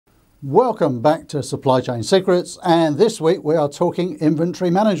Welcome back to Supply Chain Secrets, and this week we are talking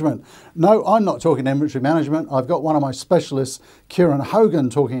inventory management. No, I'm not talking inventory management. I've got one of my specialists, Keiran Hogan,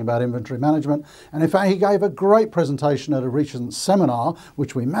 talking about inventory management, and in fact he gave a great presentation at a recent seminar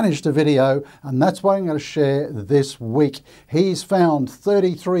which we managed to video, and that's what I'm going to share this week. He's found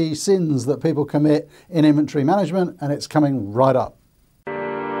 33 sins that people commit in inventory management, and it's coming right up.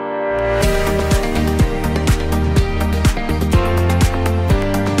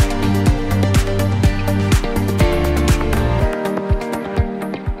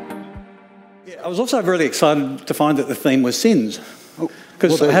 I was also really excited to find that the theme was sins,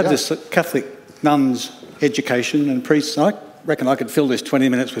 because I had this Catholic nuns education and priests. I reckon I could fill this 20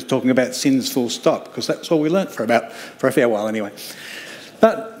 minutes with talking about sins full stop, because that's all we learnt for a fair while anyway.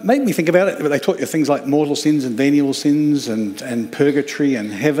 But made me think about it. They taught you things like mortal sins and venial sins and purgatory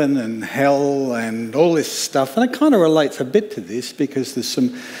and heaven and hell and all this stuff. And it kind of relates a bit to this, because there's some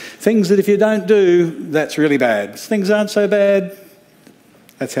things that if you don't do, that's really bad. Things aren't so bad,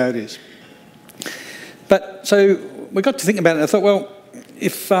 that's how it is. But so we got to think about it, and I thought, well,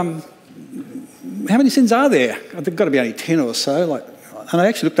 if how many sins are there? There've got to be only 10 or so. And I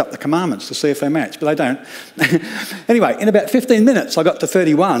actually looked up the commandments to see if they match, but they don't. Anyway, in about 15 minutes, I got to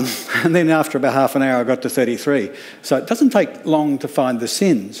 31, and then after about half an hour, I got to 33. So it doesn't take long to find the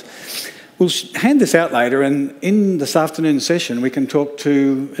sins. We'll hand this out later, and in this afternoon session, we can talk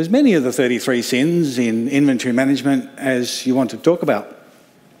to as many of the 33 sins in inventory management as you want to talk about.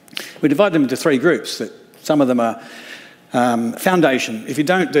 We divide them into three groups. That some of them are foundation. If you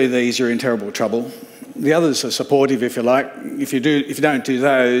don't do these, you're in terrible trouble. The others are supportive, if you like. If you don't do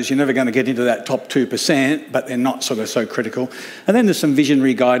those, you're never going to get into that top 2%, but they're not sort of so critical. And then there's some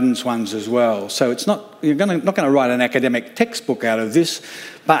visionary guidance ones as well. So it's not, you're not going to write an academic textbook out of this,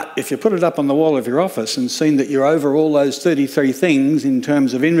 but if you put it up on the wall of your office and seen that you're over all those 33 things in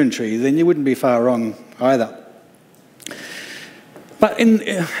terms of inventory, then you wouldn't be far wrong either. But in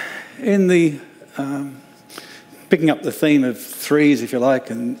the picking up the theme of threes, if you like,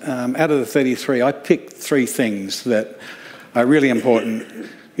 and out of the 33, I picked three things that are really important.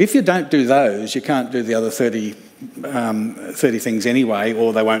 If you don't do those, you can't do the other 30 things anyway,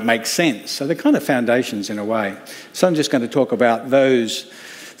 or they won't make sense. So they're kind of foundations in a way. So I'm just going to talk about those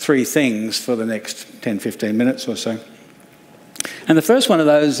three things for the next 10, 15 minutes or so. And the first one of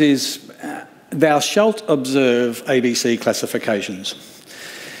those is thou shalt observe ABC classifications.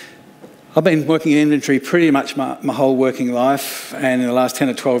 I've been working in inventory pretty much my whole working life, and in the last 10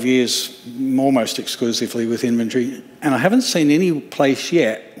 or 12 years, almost exclusively with inventory. And I haven't seen any place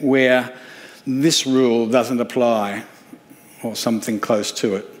yet where this rule doesn't apply, or something close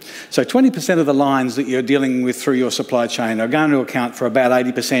to it. So 20% of the lines that you're dealing with through your supply chain are going to account for about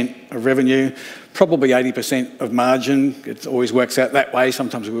 80% of revenue, probably 80% of margin. It always works out that way.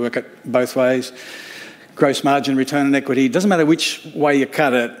 Sometimes we work it both ways. Gross margin, return on equity, it doesn't matter which way you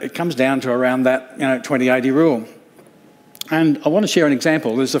cut it, it comes down to around that 20-80 rule. And I want to share an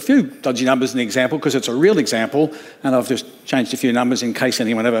example. There's a few dodgy numbers in the example because it's a real example, and I've just changed a few numbers in case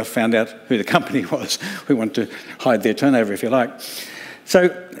anyone ever found out who the company was. We want to hide their turnover, if you like. So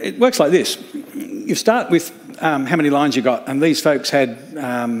it works like this. You start with how many lines you got, and these folks had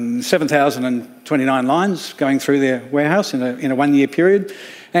 7,029 lines going through their warehouse in a 1 year period,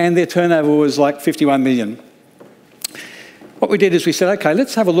 and their turnover was like 51 million. What we did is we said, okay,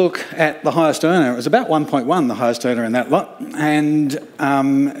 let's have a look at the highest earner. It was about 1.1, the highest earner in that lot, and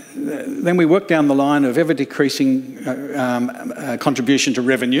then we worked down the line of ever decreasing contribution to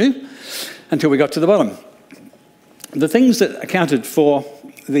revenue until we got to the bottom. The things that accounted for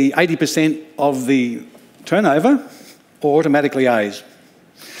the 80% of the turnover are automatically A's.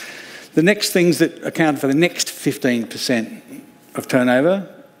 The next things that account for the next 15% of turnover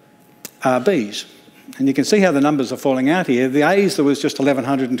are B's. And you can see how the numbers are falling out here. The A's, there was just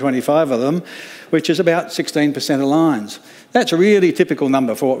 1,125 of them, which is about 16% of lines. That's a really typical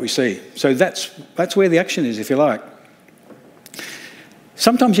number for what we see. So that's where the action is, if you like.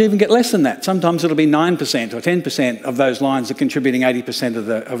 Sometimes you even get less than that. Sometimes it'll be 9% or 10% of those lines are contributing 80%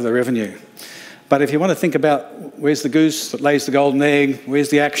 of the revenue. But if you want to think about where's the goose that lays the golden egg, where's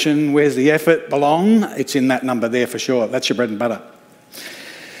the action, where's the effort belong, it's in that number there for sure. That's your bread and butter.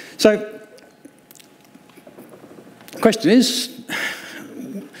 So the question is,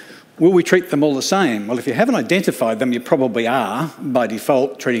 will we treat them all the same? Well, if you haven't identified them, you probably are, by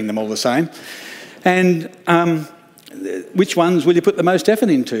default, treating them all the same. And which ones will you put the most effort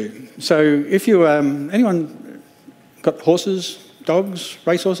into? So if you, anyone got horses, dogs,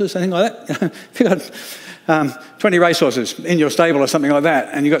 racehorses, anything like that? If you've got 20 racehorses in your stable or something like that,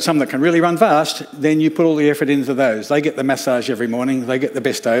 and you've got some that can really run fast, then you put all the effort into those. They get the massage every morning, they get the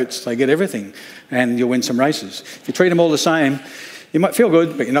best oats, they get everything, and you'll win some races. If you treat them all the same, you might feel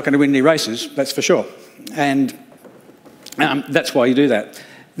good, but you're not going to win any races, that's for sure. And that's why you do that.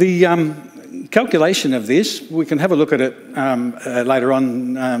 The calculation of this, we can have a look at it later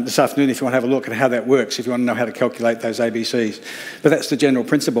on this afternoon if you want to have a look at how that works, if you want to know how to calculate those ABCs. But that's the general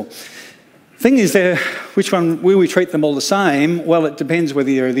principle. Thing is there, which one, will we treat them all the same? Well, it depends whether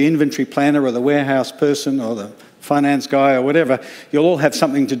you're the inventory planner or the warehouse person or the finance guy or whatever. You'll all have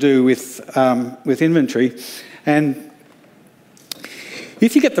something to do with inventory. And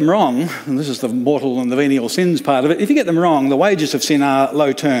if you get them wrong, and this is the mortal and the venial sins part of it, if you get them wrong, the wages of sin are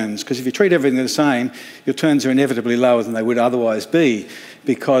low turns, because if you treat everything the same, your turns are inevitably lower than they would otherwise be,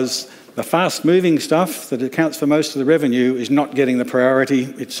 because the fast-moving stuff that accounts for most of the revenue is not getting the priority.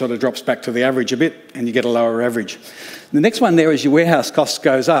 It sort of drops back to the average a bit, and you get a lower average. The next one there is your warehouse costs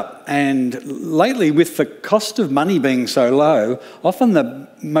goes up. And lately, with the cost of money being so low, often the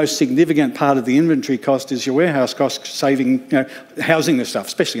most significant part of the inventory cost is your warehouse cost saving, housing the stuff,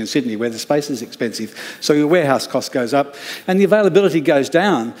 especially in Sydney where the space is expensive. So your warehouse cost goes up and the availability goes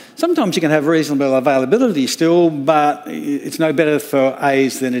down. Sometimes you can have reasonable availability still, but it's no better for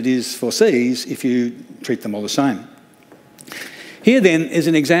A's than it is for C's if you treat them all the same. Here then is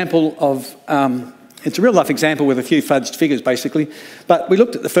an example of it's a real-life example with a few fudged figures, basically. But we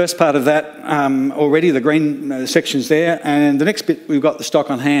looked at the first part of that already, the green sections there, and the next bit, we've got the stock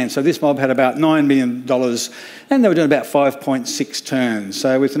on hand. So this mob had about $9 million, and they were doing about 5.6 turns.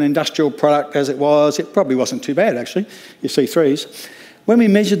 So with an industrial product as it was, it probably wasn't too bad, actually, your C3s. When we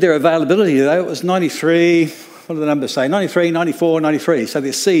measured their availability, though, it was 93... what do the numbers say? 93, 94, 93. So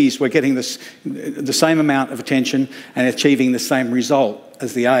the C's were getting the same amount of attention and achieving the same result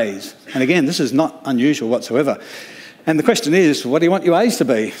as the A's. And again, this is not unusual whatsoever. And the question is, what do you want your A's to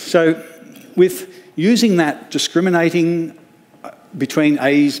be? So with using that discriminating between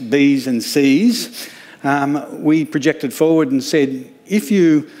A's, B's and C's, we projected forward and said, if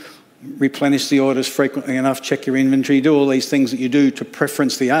you replenish the orders frequently enough, check your inventory, do all these things that you do to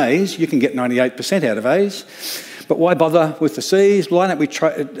preference the A's, you can get 98% out of A's. But why bother with the C's? Why don't we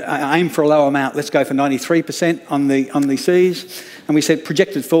aim for a low amount? Let's go for 93% on the C's. And we said,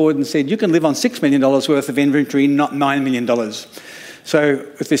 projected forward and said, you can live on $6 million worth of inventory, not $9 million. So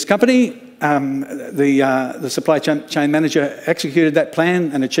with this company, the supply chain manager executed that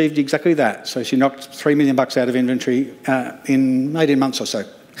plan and achieved exactly that. So she knocked $3 million out of inventory in 18 months or so.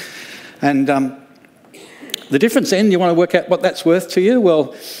 And the difference then, you want to work out what that's worth to you?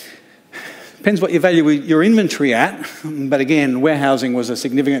 Well, depends what you value your inventory at. But again, warehousing was a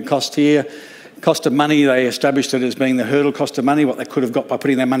significant cost here. Cost of money, they established it as being the hurdle cost of money, what they could have got by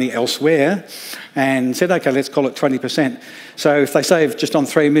putting their money elsewhere, and said, okay, let's call it 20%. So if they save just on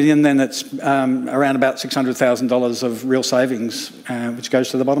 $3 million, then it's around about $600,000 of real savings, which goes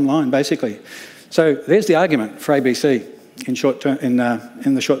to the bottom line, basically. So there's the argument for ABC in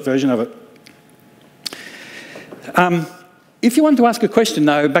the short version of it. If you wanted to ask a question,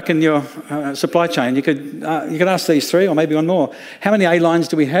 though, back in your supply chain, you could ask these three, or maybe one more. How many A lines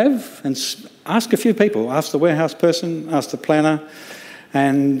do we have? And ask a few people. Ask the warehouse person, ask the planner,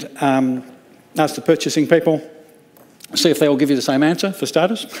 and ask the purchasing people. See if they all give you the same answer, for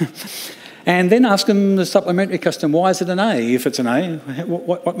starters. And then ask them the supplementary question, why is it an A? If it's an A,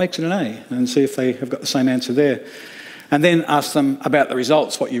 what makes it an A? And see if they have got the same answer there. And then ask them about the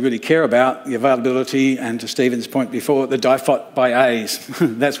results, what you really care about, the availability, and to Stephen's point before, the DIFOT by A's.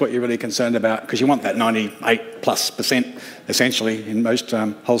 That's what you're really concerned about, because you want that 98+%, essentially, in most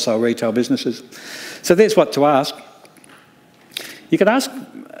wholesale retail businesses. So there's what to ask. You could ask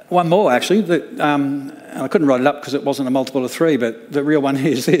one more, actually, that I couldn't write it up because it wasn't a multiple of 3, but the real one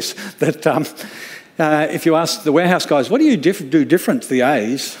is this, that if you ask the warehouse guys, what do you do different to the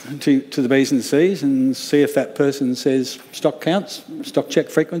A's, to the B's and the C's, and see if that person says stock counts, stock check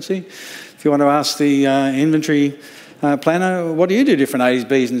frequency. If you want to ask the inventory planner, what do you do different A's,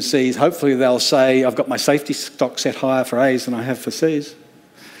 B's and C's? Hopefully they'll say, I've got my safety stock set higher for A's than I have for C's,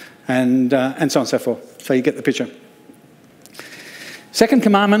 and so on and so forth. So you get the picture. Second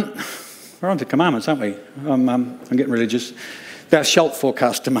commandment, we're on to commandments, aren't we? I'm getting religious. Thou shalt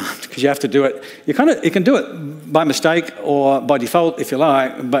forecast demand, because you have to do it. You can do it by mistake or by default, if you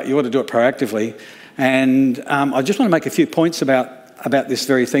like, but you ought to do it proactively. And I just want to make a few points about this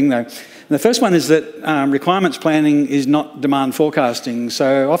very thing, though. And the first one is that requirements planning is not demand forecasting.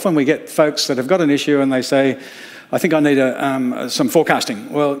 So often we get folks that have got an issue and they say, I think I need some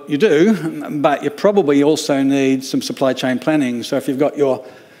forecasting. Well, you do, but you probably also need some supply chain planning. So if you've got your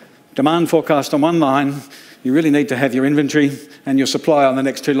demand forecast on one line, you really need to have your inventory and your supply on the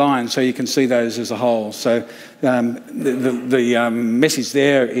next two lines so you can see those as a whole. So the message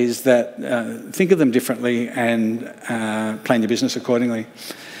there is that think of them differently and plan your business accordingly.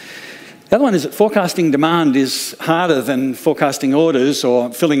 The other one is that forecasting demand is harder than forecasting orders,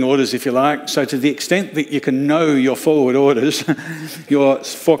 or filling orders if you like. So to the extent that you can know your forward orders, your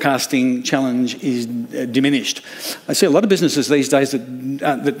forecasting challenge is diminished. I see a lot of businesses these days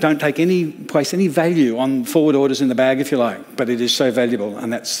that don't place any value on forward orders in the bag, if you like, but it is so valuable,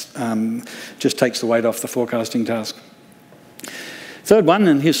 and that's just takes the weight off the forecasting task. Third one,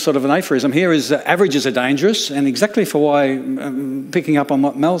 and here's sort of an aphorism here, is that averages are dangerous, and exactly for why, picking up on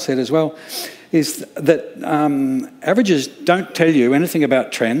what Mel said as well, is that averages don't tell you anything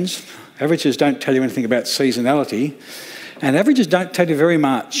about trends, averages don't tell you anything about seasonality, and averages don't tell you very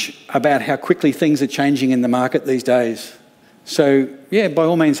much about how quickly things are changing in the market these days. So, yeah, by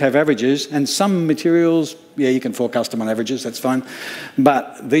all means have averages, and some materials, yeah, you can forecast them on averages, that's fine.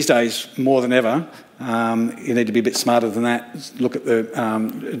 But these days, more than ever, you need to be a bit smarter than that. Look at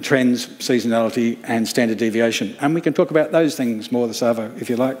the trends, seasonality, and standard deviation. And we can talk about those things more this hour, if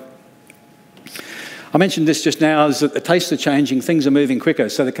you like. I mentioned this just now, is that the tastes are changing, things are moving quicker.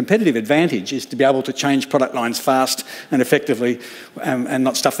 So the competitive advantage is to be able to change product lines fast and effectively and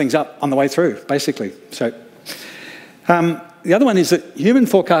not stuff things up on the way through, basically. So. The other one is that human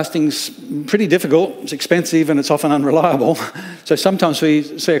forecasting's pretty difficult, it's expensive, and it's often unreliable. So sometimes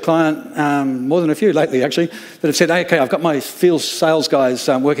we see a client, more than a few lately actually, that have said, hey, okay, I've got my field sales guys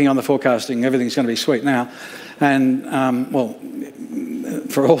working on the forecasting, everything's going to be sweet now. And, well,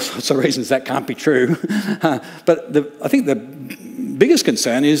 for all sorts of reasons that can't be true. But I think the biggest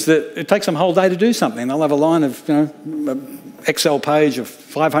concern is that it takes them a whole day to do something. They'll have a line of, Excel page of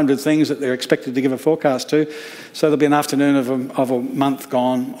 500 things that they're expected to give a forecast to. So there'll be an afternoon of a month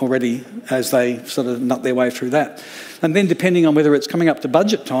gone already as they sort of nut their way through that. And then depending on whether it's coming up to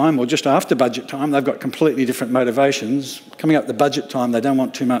budget time or just after budget time, they've got completely different motivations. Coming up to budget time, they don't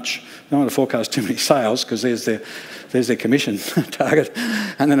want too much, they don't want to forecast too many sales because there's their commission target.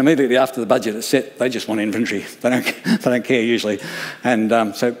 And then immediately after the budget is set, they just want inventory. They don't care usually. And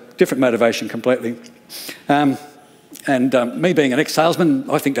so different motivation completely. And me being an ex-salesman,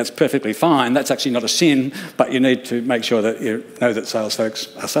 I think that's perfectly fine. That's actually not a sin, but you need to make sure that you know that sales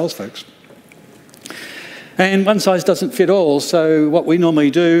folks are sales folks. And one size doesn't fit all, so what we normally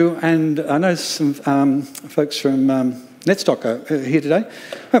do, and I know some folks from Netstock are here today,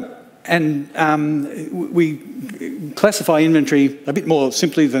 and we classify inventory a bit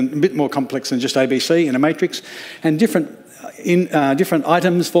more complex than just ABC in a matrix, and different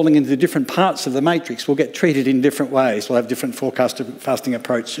items falling into different parts of the matrix will get treated in different ways. We'll have different forecasting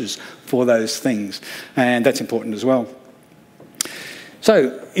approaches for those things, and that's important as well.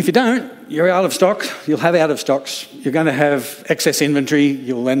 So if you don't, you're out of stock, you'll have out of stocks, you're going to have excess inventory,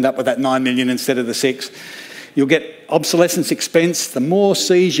 you'll end up with that 9 million instead of the 6. You'll get obsolescence expense. The more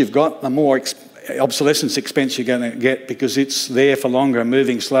Cs you've got, the more obsolescence expense you're going to get because it's there for longer,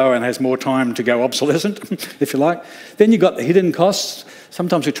 moving slower, and has more time to go obsolescent, if you like. Then you've got the hidden costs.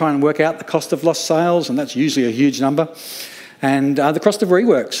 Sometimes we try and work out the cost of lost sales, and that's usually a huge number. And the cost of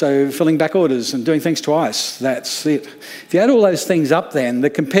rework, so filling back orders and doing things twice, that's it. If you add all those things up then, the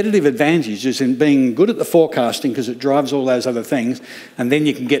competitive advantage is in being good at the forecasting because it drives all those other things, and then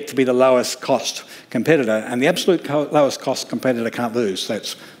you can get to be the lowest cost competitor, and the absolute lowest cost competitor can't lose.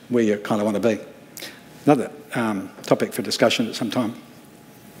 That's where you kind of want to be. Another topic for discussion at some time.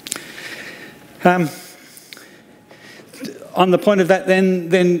 On the point of that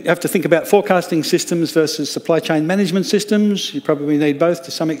then you have to think about forecasting systems versus supply chain management systems. You probably need both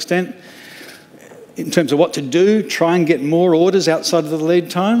to some extent. In terms of what to do, try and get more orders outside of the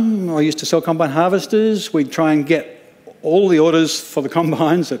lead time. I used to sell combine harvesters. We'd try and get all the orders for the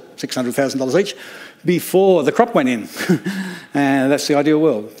combines at $600,000 each before the crop went in. And that's the ideal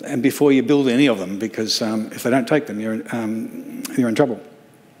world. And before you build any of them, because if they don't take them, you're in trouble.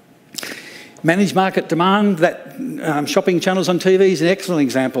 Manage market demand. That shopping channels on TV is an excellent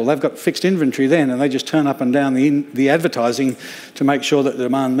example. They've got fixed inventory then, and they just turn up and down the advertising to make sure that the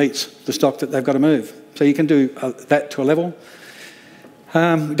demand meets the stock that they've got to move. So you can do that to a level. We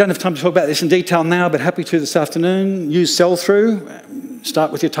don't have time to talk about this in detail now, but happy to this afternoon. Use sell-through.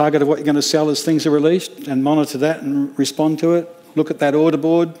 Start with your target of what you're going to sell as things are released and monitor that and respond to it. Look at that order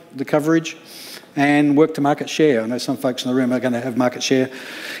board, the coverage, and work to market share. I know some folks in the room are going to have market share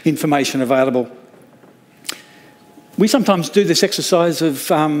information available. We sometimes do this exercise of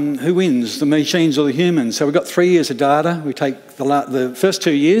who wins, the machines or the humans. So we've got 3 years of data. We take the first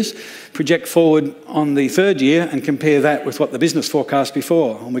 2 years, project forward on the third year and compare that with what the business forecast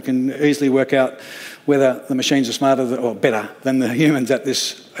before. And we can easily work out whether the machines are smarter or better than the humans at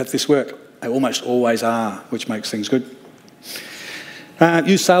this work. They almost always are, which makes things good.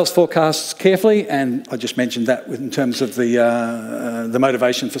 Use sales forecasts carefully, and I just mentioned that in terms of the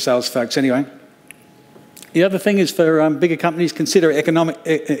motivation for sales folks anyway. The other thing is for bigger companies, consider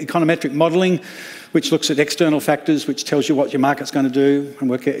econometric modelling, which looks at external factors, which tells you what your market's going to do, and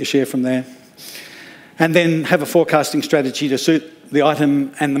work out your share from there. And then have a forecasting strategy to suit the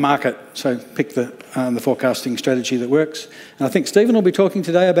item and the market. So pick the forecasting strategy that works. And I think Stephen will be talking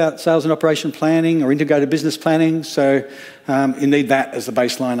today about sales and operation planning or integrated business planning. So you need that as the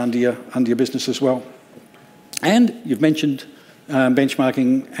baseline under your business as well. And you've mentioned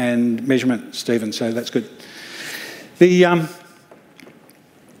benchmarking and measurement, Stephen, so that's good. The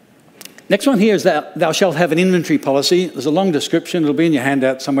next one here is that thou shalt have an inventory policy. There's a long description. It'll be in your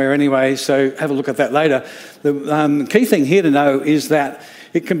handout somewhere anyway, so have a look at that later. The key thing here to know is that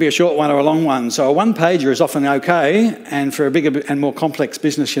it can be a short one or a long one. So a one-pager is often okay, and for a bigger and more complex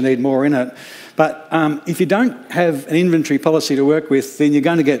business, you need more in it. But if you don't have an inventory policy to work with, then you're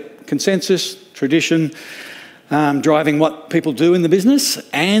going to get consensus, tradition, driving what people do in the business,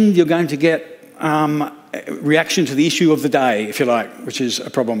 and you're going to get reaction to the issue of the day, if you like, which is a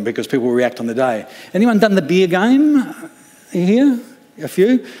problem because people react on the day. Anyone done the beer game here? A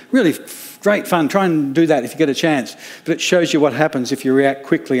few? Really great fun. Try and do that if you get a chance. But it shows you what happens if you react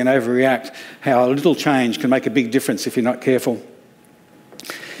quickly and overreact, how a little change can make a big difference if you're not careful.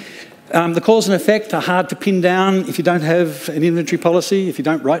 The cause and effect are hard to pin down if you don't have an inventory policy. If you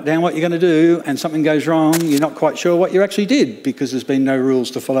don't write down what you're going to do and something goes wrong, you're not quite sure what you actually did because there's been no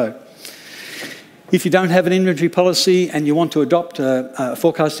rules to follow. If you don't have an inventory policy and you want to adopt a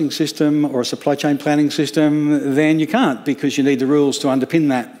forecasting system or a supply chain planning system, then you can't because you need the rules to underpin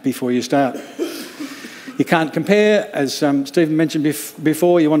that before you start. You can't compare, as Stephen mentioned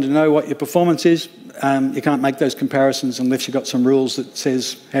before, you want to know what your performance is. You can't make those comparisons unless you've got some rules that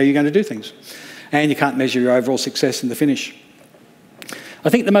says how you're going to do things. And you can't measure your overall success in the finish. I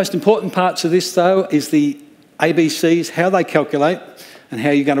think the most important parts of this, though, is the ABCs, how they calculate, and how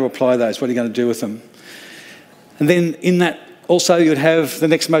you're going to apply those, what are you going to do with them. And then in that also you'd have the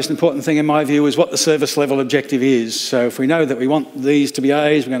next most important thing in my view is what the service level objective is. So if we know that we want these to be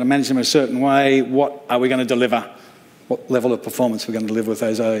A's, we're going to manage them in a certain way, what are we going to deliver? What level of performance we're going to deliver with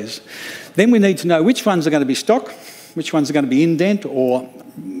those A's. Then we need to know which ones are going to be stock, which ones are going to be indent or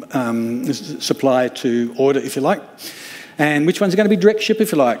supply to order, if you like, and which ones are going to be direct ship,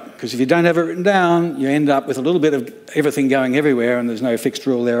 if you like, because if you don't have it written down, you end up with a little bit of everything going everywhere and there's no fixed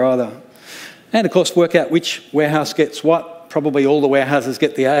rule there either. And of course, work out which warehouse gets what. Probably all the warehouses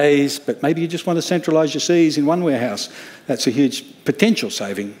get the A's, but maybe you just want to centralise your C's in one warehouse. That's a huge potential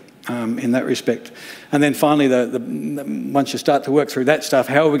saving in that respect. And then finally, once you start to work through that stuff,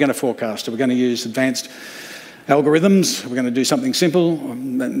 how are we going to forecast? Are we going to use advanced algorithms? Are we going to do something simple?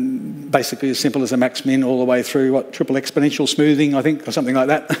 Basically as simple as a max min all the way through, what, triple exponential smoothing, I think, or something like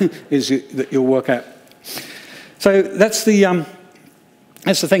that, is that you'll work out. So that's the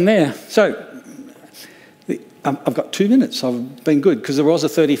thing there. So I've got 2 minutes. I've been good because there was a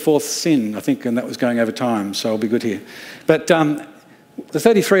 34th sin, I think, and that was going over time, so I'll be good here. But the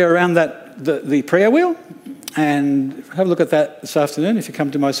 33 are around the prayer wheel, and have a look at that this afternoon if you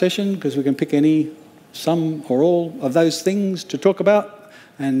come to my session, because we can pick any, some or all of those things to talk about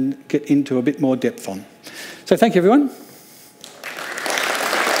and get into a bit more depth on. So thank you, everyone.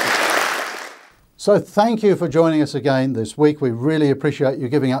 So thank you for joining us again this week. We really appreciate you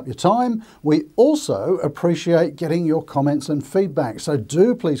giving up your time. We also appreciate getting your comments and feedback. So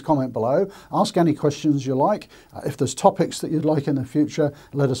do please comment below, ask any questions you like. If there's topics that you'd like in the future,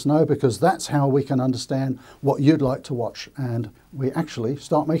 let us know, because that's how we can understand what you'd like to watch, and we actually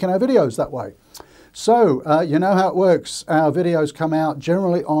start making our videos that way. So you know how it works. Our videos come out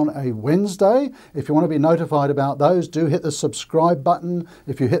generally on a Wednesday. If you want to be notified about those, do hit the subscribe button.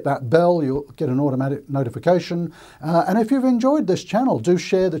 If you hit that bell, you'll get an automatic notification. And if you've enjoyed this channel, do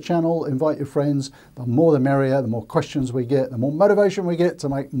share the channel, invite your friends. The more the merrier, the more questions we get, the more motivation we get to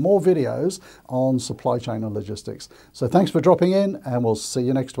make more videos on supply chain and logistics. So thanks for dropping in, and we'll see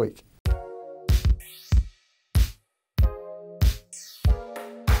you next week.